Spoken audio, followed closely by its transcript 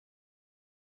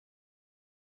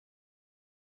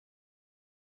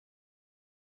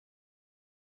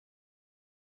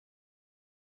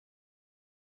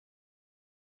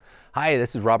Hi,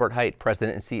 this is Robert Heidt,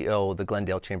 President and CEO of the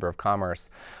Glendale Chamber of Commerce.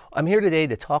 I'm here today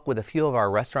to talk with a few of our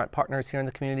restaurant partners here in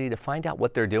the community to find out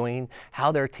what they're doing,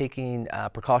 how they're taking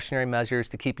precautionary measures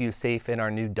to keep you safe in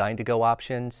our new dine-to-go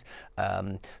options.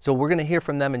 So we're going to hear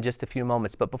from them in just a few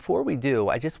moments. But before we do,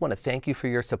 I just want to thank you for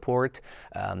your support.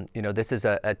 This is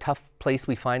a tough place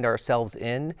we find ourselves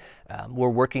in. We're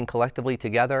working collectively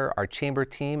together. Our chamber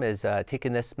team is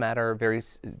taking this matter very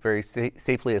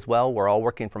safely as well. We're all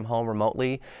working from home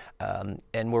remotely.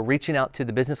 And we're reaching out to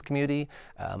the business community.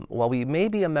 While we may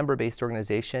be a member-based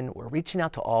organization, we're reaching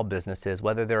out to all businesses,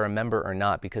 whether they're a member or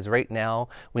not, because right now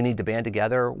we need to band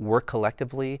together, work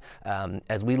collectively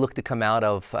as we look to come out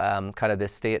of kind of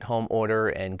this stay-at-home order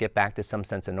and get back to some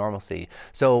sense of normalcy.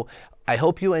 So I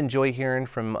hope you enjoy hearing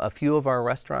from a few of our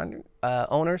restaurant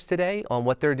owners today on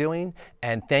what they're doing,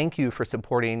 and thank you for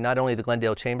supporting not only the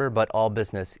Glendale Chamber, but all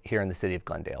business here in the city of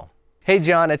Glendale. Hey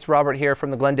John, it's Robert here from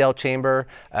the Glendale Chamber.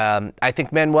 I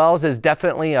think Manuel's is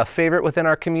definitely a favorite within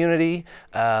our community.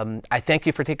 I thank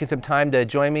you for taking some time to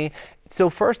join me. So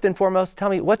first and foremost, tell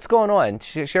me what's going on.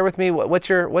 Share with me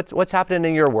what's happening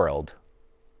in your world.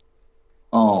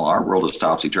 Oh, our world is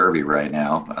topsy-turvy right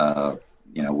now.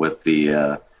 With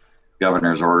the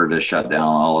governor's order to shut down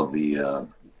all of the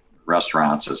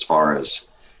restaurants as far as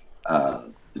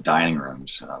the dining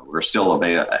rooms. We're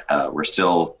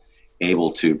still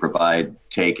able to provide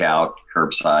takeout,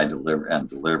 curbside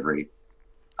delivery,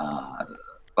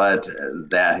 but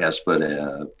that has put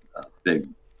a big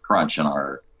crunch in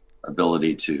our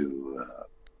ability to,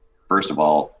 first of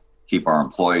all, keep our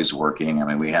employees working. I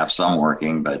mean, we have some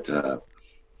working, but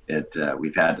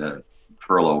we've had to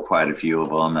furlough quite a few of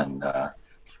them, and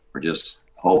we're just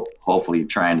hopefully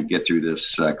trying to get through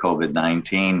this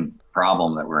COVID-19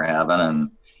 problem that we're having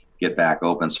and get back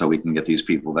open so we can get these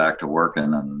people back to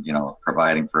working and,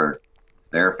 providing for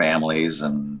their families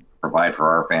and provide for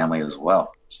our family as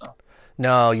well. So.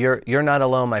 No, you're not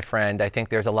alone, my friend. I think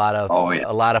there's a lot of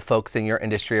a lot of folks in your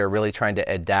industry are really trying to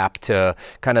adapt to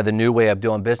kind of the new way of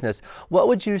doing business. What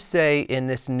would you say in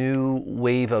this new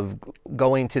wave of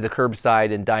going to the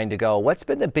curbside and dine to go? What's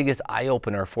been the biggest eye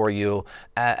opener for you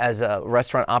as a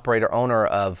restaurant operator owner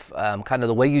of kind of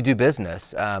the way you do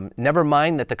business? Never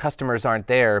mind that the customers aren't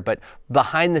there, but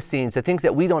behind the scenes, the things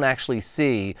that we don't actually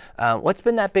see. What's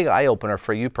been that big eye opener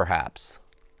for you, perhaps?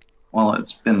 Well,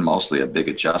 it's been mostly a big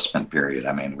adjustment period.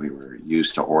 I mean, we were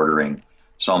used to ordering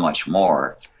so much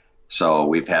more. So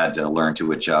we've had to learn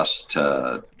to adjust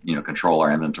to, control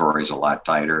our inventories a lot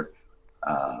tighter,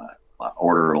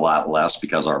 order a lot less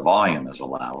because our volume is a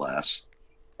lot less.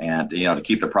 And, to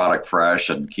keep the product fresh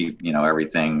and keep,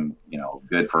 everything,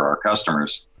 good for our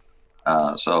customers.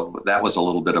 So that was a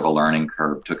little bit of a learning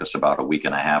curve. Took us about a week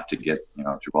and a half to get,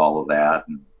 through all of that.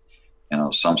 And,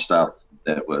 some stuff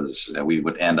that we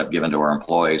would end up giving to our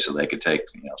employees so they could take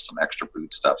some extra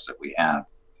foodstuffs that we have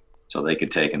so they could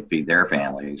take and feed their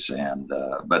families. And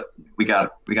but we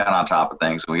got on top of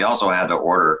things. We also had to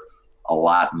order a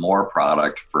lot more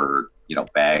product for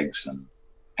bags and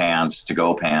pans,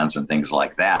 to-go pans and things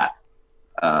like that,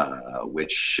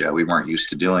 which we weren't used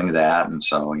to doing that. And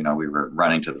so we were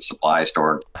running to the supply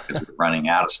store because we were running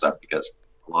out of stuff because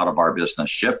a lot of our business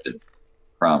shifted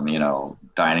from,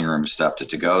 dining room stuff to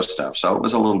to-go stuff. So it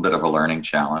was a little bit of a learning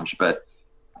challenge, but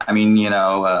I mean,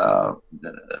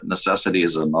 necessity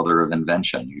is a mother of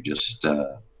invention. You just,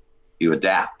 you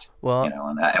adapt, well,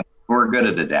 and we're good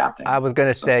at adapting. I was going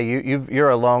to say, you're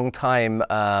a long time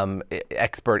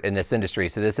expert in this industry.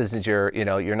 So this isn't you're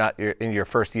in your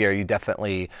first year. You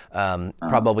definitely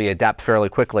probably adapt fairly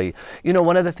quickly.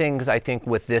 One of the things I think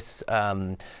with this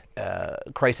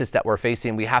crisis that we're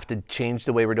facing, we have to change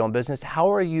the way we're doing business.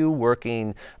 How are you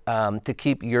working to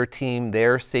keep your team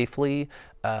there safely?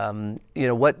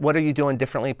 What are you doing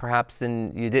differently perhaps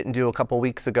than you didn't do a couple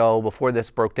weeks ago before this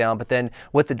broke down? But then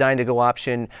with the dine to go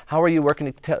option, how are you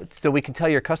working so we can tell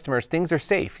your customers things are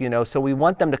safe? So we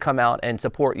want them to come out and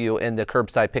support you in the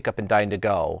curbside pickup and dine to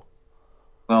go.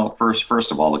 Well,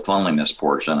 first of all, the cleanliness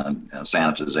portion and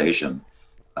sanitization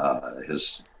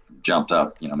has jumped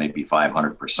up, maybe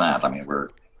 500%. I mean, we're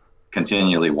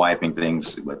continually wiping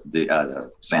things with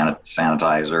the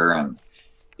sanitizer and,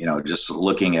 just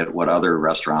looking at what other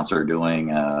restaurants are doing.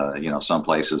 Some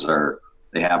places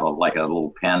they have a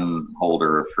little pen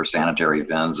holder for sanitary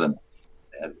pens, and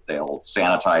they'll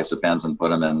sanitize the pens and put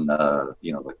them in, the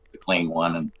clean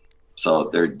one. And so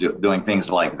they're doing things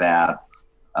like that,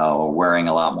 wearing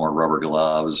a lot more rubber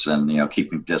gloves and,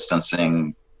 keeping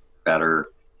distancing better.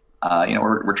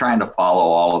 We're trying to follow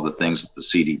all of the things that the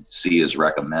CDC is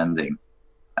recommending.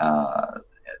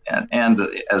 and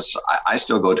as I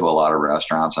still go to a lot of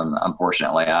restaurants, and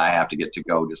unfortunately I have to get to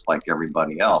go just like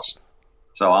everybody else.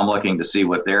 So I'm looking to see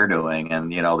what they're doing.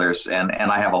 And,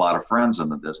 and I have a lot of friends in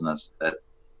the business that,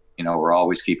 we're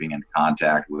always keeping in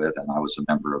contact with. And I was a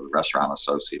member of the Restaurant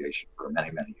Association for many,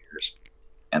 many years.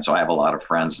 And so I have a lot of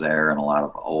friends there and a lot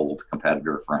of old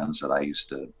competitor friends that I used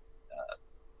to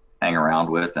hang around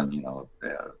with and,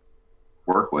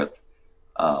 work with.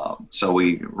 So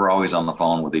we're always on the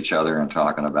phone with each other and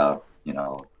talking about,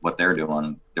 what they're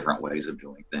doing, different ways of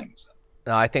doing things.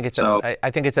 No, I think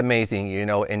it's amazing,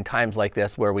 in times like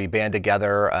this where we band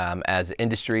together as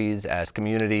industries, as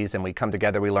communities, and we come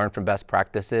together, we learn from best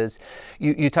practices.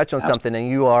 You touch on something, and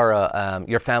you are,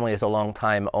 your family is a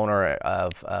long-time owner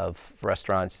of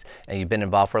restaurants, and you've been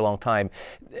involved for a long time.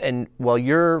 And while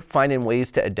you're finding ways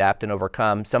to adapt and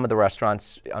overcome, some of the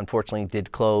restaurants unfortunately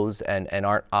did close and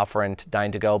aren't offering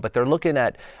dine to go, but they're looking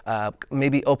at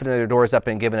maybe opening their doors up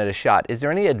and giving it a shot. Is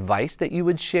there any advice that you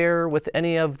would share with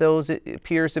any of those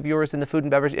peers of yours in the food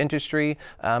and beverage industry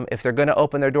if they're going to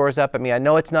open their doors up? I mean, I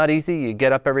know it's not easy. You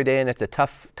get up every day and it's a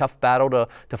tough battle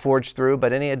to forge through,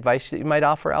 but any advice that you might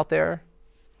offer out there?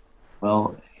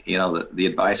 Well, the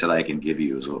advice that I can give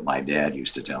you is what my dad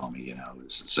used to tell me,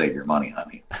 is save your money,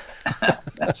 honey.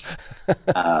 That's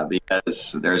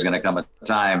because there's going to come a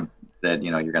time that,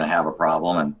 you're going to have a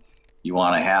problem, and you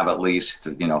want to have at least,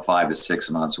 5 to 6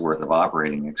 months worth of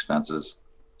operating expenses.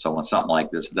 So when something like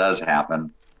this does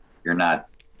happen, you're not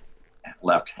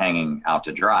left hanging out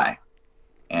to dry.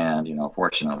 And,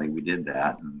 fortunately we did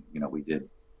that. And, we did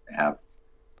have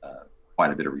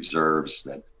quite a bit of reserves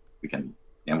that we can,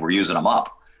 and we're using them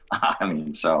up. I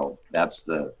mean, so that's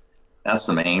the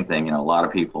main thing. A lot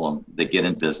of people, they get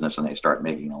in business and they start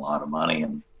making a lot of money.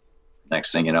 And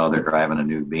next thing you know, they're driving a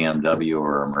new BMW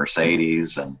or a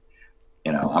Mercedes. And,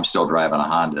 I'm still driving a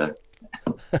Honda.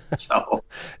 So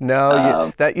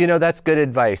no, that's good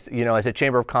advice. As a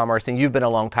Chamber of Commerce, and you've been a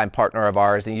longtime partner of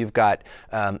ours, and you've got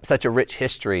such a rich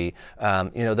history.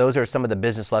 Those are some of the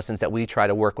business lessons that we try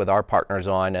to work with our partners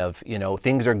on. Of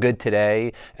things are good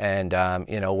today, and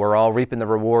we're all reaping the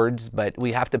rewards, but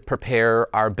we have to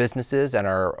prepare our businesses and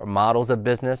our models of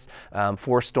business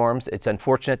for storms. It's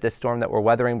unfortunate, this storm that we're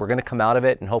weathering. We're going to come out of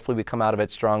it, and hopefully we come out of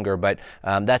it stronger. But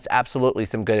that's absolutely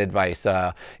some good advice.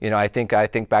 I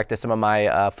think back to some of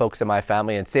my folks in my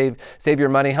family, and save your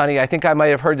money, honey. I think I might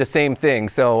have heard the same thing.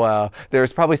 So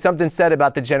there's probably something said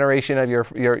about the generation of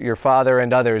your father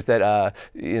and others that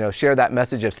share that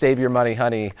message of save your money,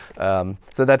 honey.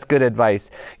 So that's good advice.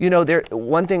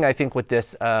 One thing I think with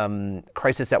this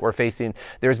crisis that we're facing,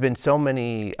 there's been so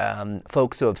many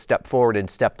folks who have stepped forward and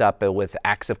stepped up with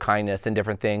acts of kindness and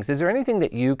different things. Is there anything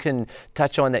that you can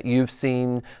touch on that you've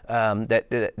seen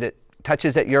that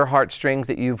touches at your heartstrings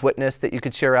that you've witnessed that you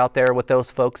could share out there with those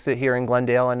folks here in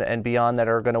Glendale and beyond that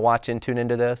are going to watch and tune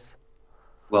into this?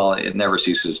 Well, it never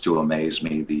ceases to amaze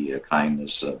me, the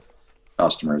kindness of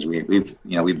customers. We've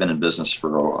been in business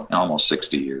for almost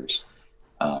 60 years,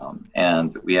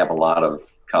 and we have a lot of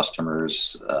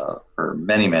customers for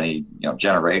many, many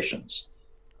generations,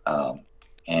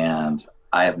 and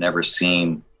I have never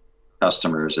seen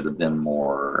customers that have been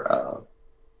more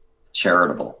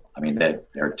charitable. I mean,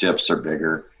 their tips are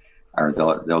bigger, or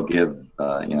they'll give,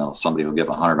 somebody will give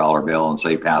 $100 bill and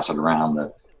say, pass it around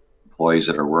the employees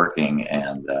that are working.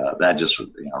 And that just,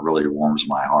 really warms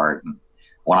my heart. And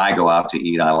when I go out to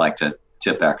eat, I like to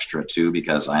tip extra too,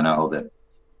 because I know that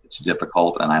it's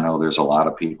difficult. And I know there's a lot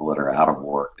of people that are out of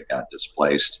work that got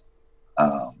displaced,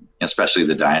 especially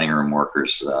the dining room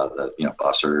workers, the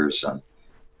bussers. And,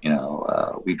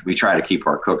 we try to keep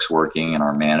our cooks working and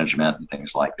our management and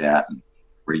things like that. And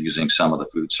we're using some of the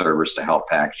food service to help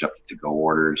package up to-go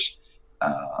orders.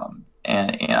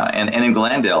 And in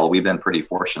Glendale, we've been pretty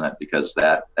fortunate because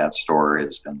that store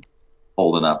has been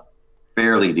holding up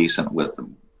fairly decent with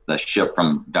the ship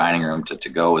from dining room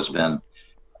to-go has been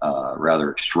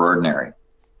rather extraordinary.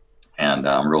 And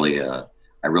I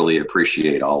really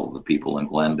appreciate all of the people in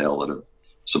Glendale that have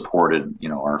supported,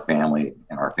 our family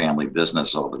and our family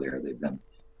business over there. They've been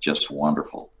just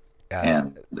wonderful.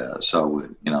 And so,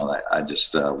 I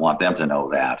just want them to know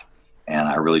that. And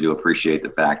I really do appreciate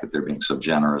the fact that they're being so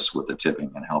generous with the tipping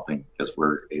and helping, because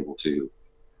we're able to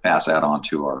pass that on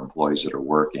to our employees that are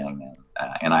working.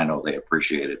 And I know they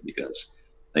appreciate it because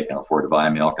they can afford to buy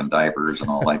milk and diapers and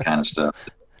all that kind of stuff,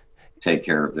 take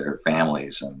care of their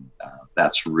families. And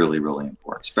that's really, really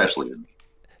important, especially to me.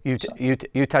 So,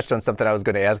 You touched on something I was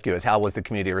going to ask you, is how was the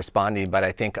community responding? But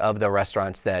I think of the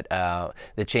restaurants that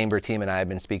the chamber team and I have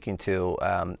been speaking to,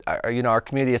 our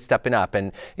community is stepping up,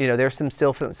 and there's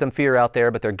still some fear out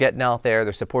there, but they're getting out there.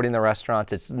 They're supporting the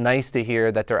restaurants. It's nice to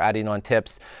hear that they're adding on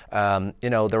tips.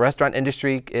 The restaurant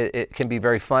industry, it can be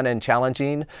very fun and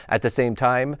challenging at the same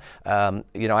time.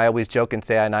 I always joke and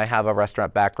say, and I have a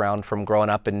restaurant background from growing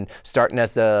up and starting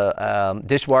as a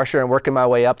dishwasher and working my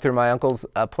way up through my uncle's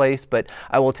place, but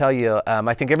I will tell you,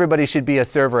 I think everybody should be a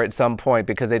server at some point,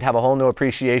 because they'd have a whole new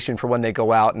appreciation for when they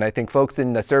go out. And I think folks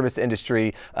in the service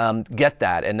industry get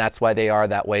that, and that's why they are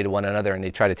that way to one another, and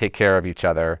they try to take care of each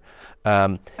other.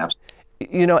 As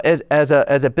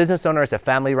a business owner, as a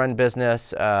family-run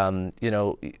business,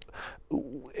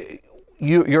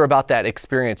 you're about that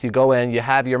experience. You go in, you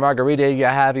have your margarita, you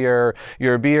have your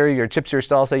beer, your chips, your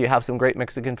salsa, you have some great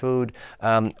Mexican food.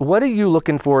 What are you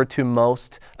looking forward to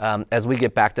most as we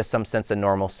get back to some sense of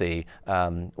normalcy?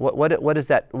 What does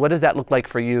that look like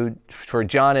for you, for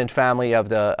John and family of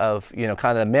kind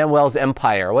of the Manuel's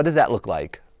empire? What does that look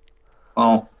like?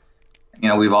 Well,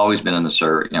 we've always been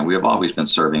we have always been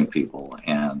serving people,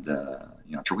 and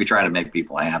we try to make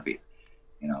people happy.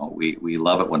 We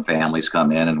love it when families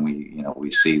come in and we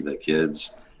see the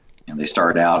kids, and they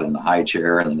start out in the high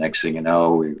chair, and the next thing you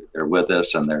know, they're with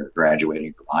us and they're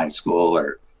graduating from high school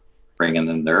or bringing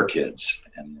in their kids.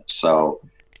 And so,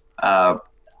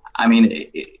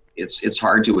 it's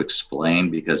hard to explain,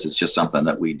 because it's just something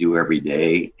that we do every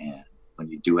day. And when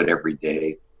you do it every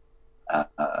day,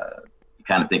 you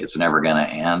kind of think it's never going to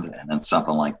end. And then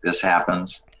something like this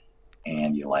happens,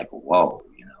 and you're like, whoa,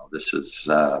 this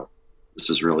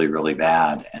is really, really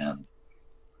bad.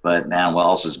 But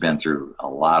Manuel's has been through a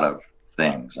lot of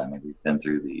things. I mean, we've been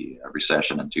through the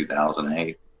recession in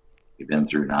 2008. We've been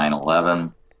through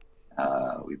 9/11.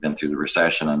 We've been through the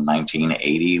recession in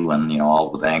 1980 when, all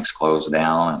the banks closed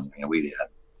down, and we had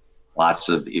lots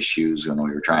of issues when we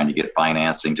were trying to get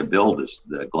financing to build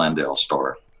the Glendale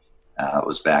store. It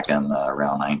was back in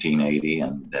around 1980,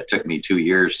 and it took me 2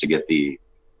 years to get the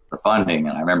funding.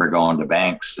 And I remember going to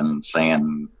banks and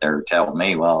saying, they're telling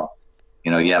me, well,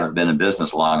 you haven't been in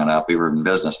business long enough. We were in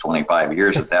business 25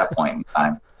 years at that point in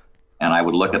time. And I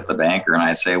would look at the banker and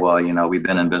I'd say, well, we've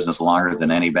been in business longer than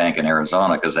any bank in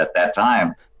Arizona, because at that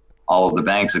time, all of the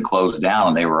banks had closed down,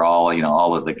 and they were all,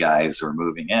 all of the guys were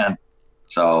moving in.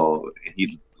 So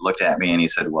he looked at me and he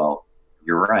said, well,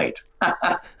 you're right.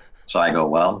 So I go,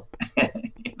 well,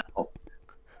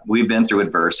 we've been through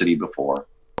adversity before,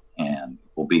 and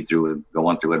we'll be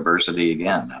going through adversity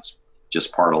again. That's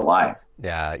just part of life.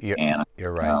 Yeah,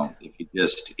 you're right. If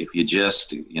you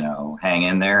just hang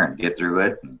in there and get through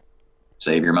it, and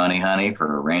save your money, honey,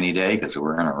 for a rainy day, because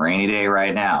we're in a rainy day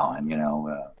right now. And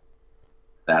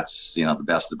that's the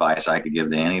best advice I could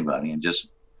give to anybody. And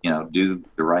just do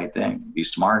the right thing. Be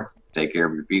smart. Take care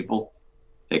of your people.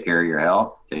 Take care of your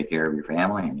health. Take care of your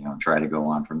family, and try to go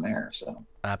on from there. So.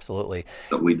 Absolutely.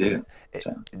 But we do.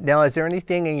 So. Now, is there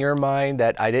anything in your mind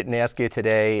that I didn't ask you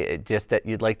today, just that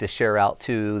you'd like to share out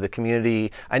to the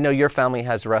community? I know your family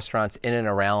has restaurants in and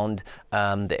around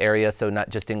the area, so not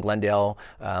just in Glendale,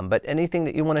 but anything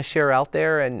that you want to share out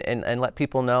there and let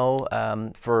people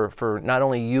know for not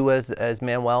only you as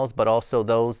Manuel's, but also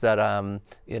those that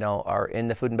are in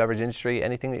the food and beverage industry.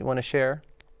 Anything that you want to share?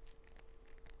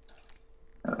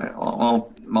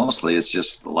 Well, mostly it's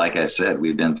just, like I said,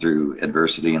 we've been through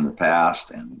adversity in the past,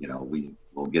 and we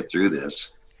will get through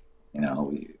this.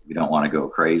 We don't want to go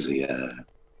crazy.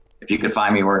 If you could tell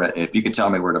me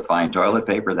where to find toilet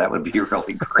paper, that would be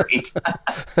really great.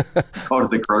 Go to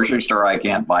the grocery store, I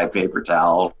can't buy paper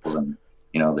towels, and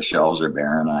the shelves are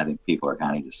barren. I think people are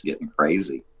kind of just getting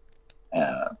crazy.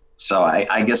 So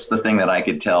I guess the thing that I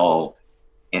could tell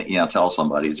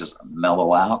somebody is just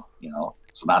mellow out.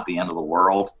 It's not the end of the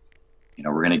world.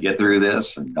 We're going to get through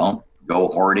this, and don't go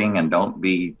hoarding, and don't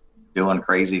be doing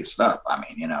crazy stuff. I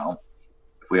mean,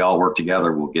 if we all work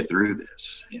together, we'll get through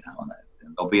this, and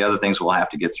there'll be other things we'll have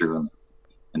to get through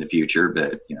in the future,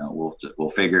 but, we'll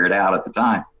figure it out at the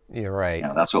time. You're right.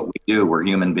 That's what we do. We're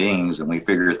human beings, and we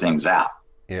figure things out.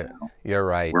 Yeah, you're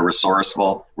right. We're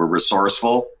resourceful.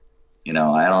 I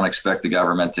don't expect the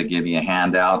government to give me a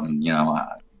handout, and,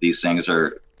 these things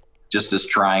are just as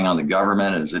trying on the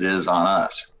government as it is on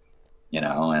us,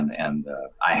 and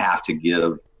I have to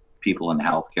give people in the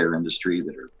healthcare industry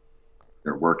that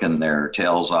they're working their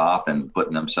tails off and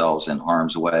putting themselves in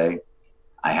harm's way.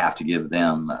 I have to give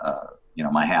them,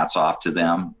 my hat's off to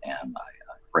them, and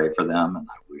I pray for them, and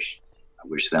I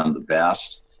wish them the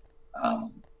best.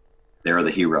 They're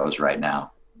the heroes right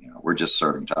now. We're just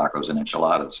serving tacos and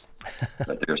enchiladas,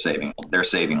 but they're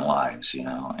saving lives,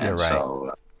 and You're right.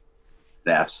 So.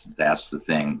 that's the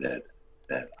thing that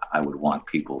I would want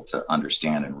people to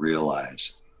understand and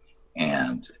realize.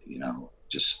 And,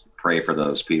 just pray for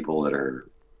those people that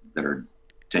are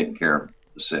taking care of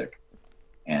the sick.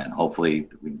 And hopefully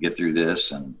we can get through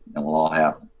this, and we'll all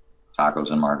have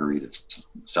tacos and margaritas to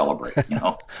celebrate,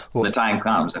 Well, when the time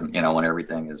comes, and, when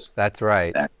everything is that's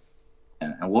right. back.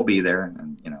 And we'll be there,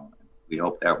 and, we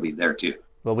hope that we'll be there too.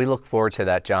 Well, we look forward to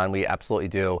that, John. We absolutely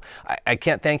do. I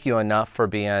can't thank you enough for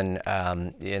being,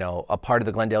 a part of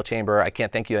the Glendale Chamber. I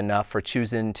can't thank you enough for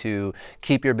choosing to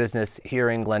keep your business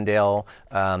here in Glendale.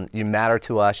 You matter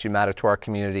to us. You matter to our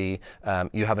community.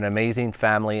 You have an amazing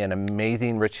family, an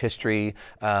amazing rich history,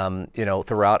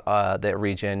 throughout the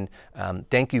region.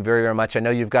 Thank you very, very much. I know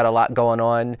you've got a lot going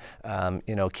on,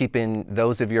 keeping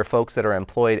those of your folks that are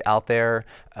employed out there.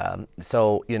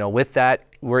 So, with that,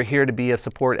 we're here to be of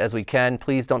support as we can.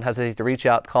 Please don't hesitate to reach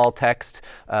out, call, text,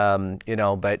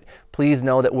 but please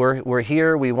know that we're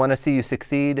here. We want to see you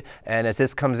succeed. And as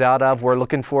this comes out of, we're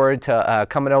looking forward to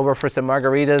coming over for some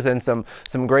margaritas and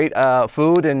some great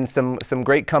food and some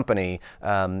great company.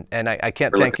 And I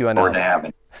can't thank you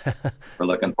enough. We're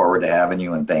looking forward to having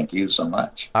you, and thank you so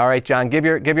much. All right, John, give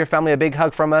your family a big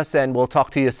hug from us, and we'll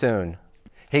talk to you soon.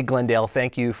 Hey, Glendale,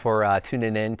 thank you for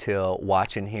tuning in to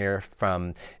watch and hear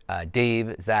from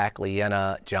Dave, Zach,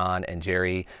 Leanna, John, and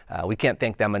Jerry. We can't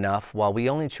thank them enough. While we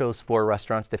only chose 4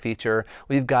 restaurants to feature,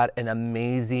 we've got an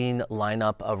amazing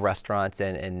lineup of restaurants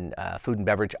and food and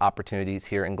beverage opportunities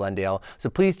here in Glendale. So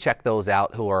please check those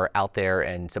out who are out there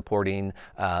and supporting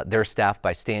their staff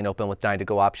by staying open with Dine to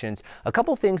Go options. A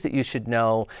couple things that you should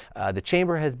know. The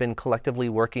Chamber has been collectively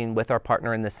working with our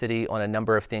partner in the city on a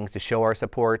number of things to show our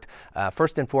support.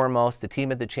 First and foremost, the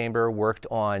team at the Chamber worked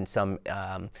on some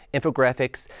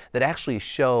infographics that actually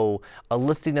show a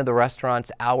listing of the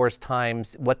restaurants, hours,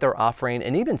 times, what they're offering,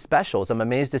 and even specials. I'm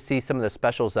amazed to see some of the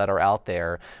specials that are out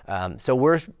there. So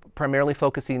we're primarily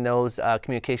focusing those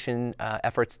communication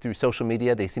efforts through social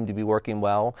media. They seem to be working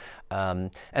well.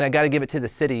 And I got to give it to the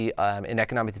city in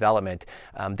economic development.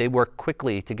 They work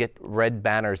quickly to get red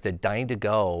banners that Dine to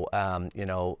Go,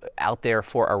 out there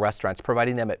for our restaurants,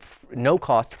 providing them at no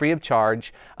cost, free of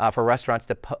charge for restaurants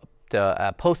to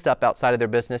post up outside of their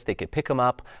business. They could pick them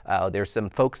up. There's some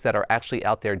folks that are actually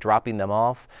out there dropping them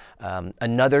off.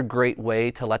 Another great way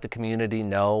to let the community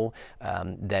know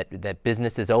that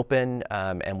business is open,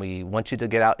 and we want you to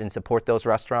get out and support those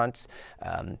restaurants.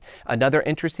 Another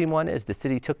interesting one is the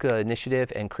city took an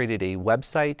initiative and created a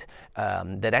website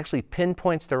that actually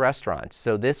pinpoints the restaurants.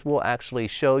 So this will actually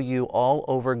show you all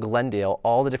over Glendale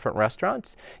all the different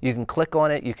restaurants. You can click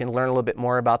on it. You can learn a little bit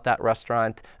more about that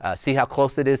restaurant, see how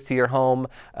close it is to your home,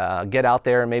 get out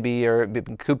there, and maybe you're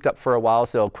been cooped up for a while,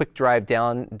 so a quick drive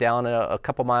down a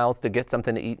couple miles to get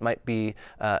something to eat might be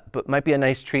a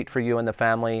nice treat for you and the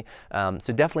family.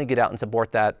 So definitely get out and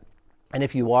support that. And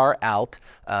if you are out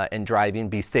and driving,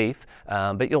 be safe.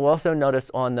 But you'll also notice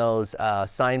on those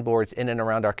signboards in and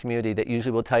around our community that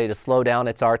usually will tell you to slow down,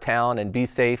 it's our town, and be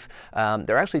safe.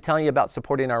 They're actually telling you about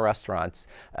supporting our restaurants.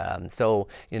 So,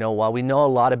 while we know a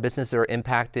lot of businesses are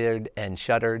impacted and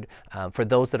shuttered, for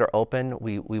those that are open,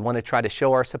 we want to try to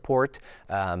show our support.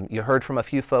 You heard from a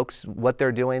few folks what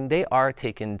they're doing. They are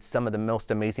taking some of the most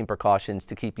amazing precautions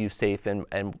to keep you safe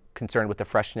and concerned with the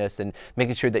freshness and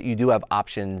making sure that you do have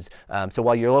options. So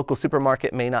while your local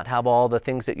supermarket may not have all the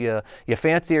things that you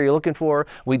fancy or you're looking for,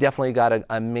 we definitely got an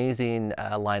amazing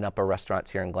lineup of restaurants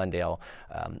here in Glendale.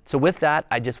 So with that,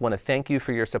 I just want to thank you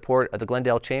for your support of the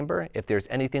Glendale Chamber. If there's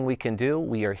anything we can do,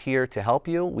 we are here to help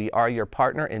you. We are your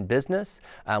partner in business.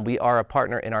 We are a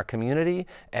partner in our community,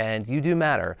 and you do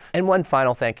matter. And one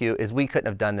final thank you is we couldn't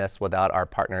have done this without our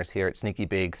partners here at Sneaky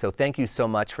Big. So thank you so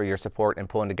much for your support and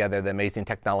pulling together the amazing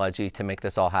technology to make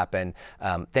this all happen.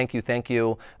 Thank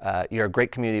you. You're a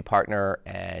great community partner,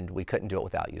 and we couldn't do it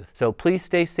without you. So please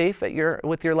stay safe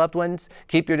with your loved ones.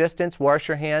 Keep your distance, wash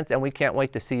your hands, and we can't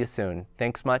wait to see you soon.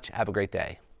 Thanks much. Have a great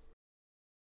day.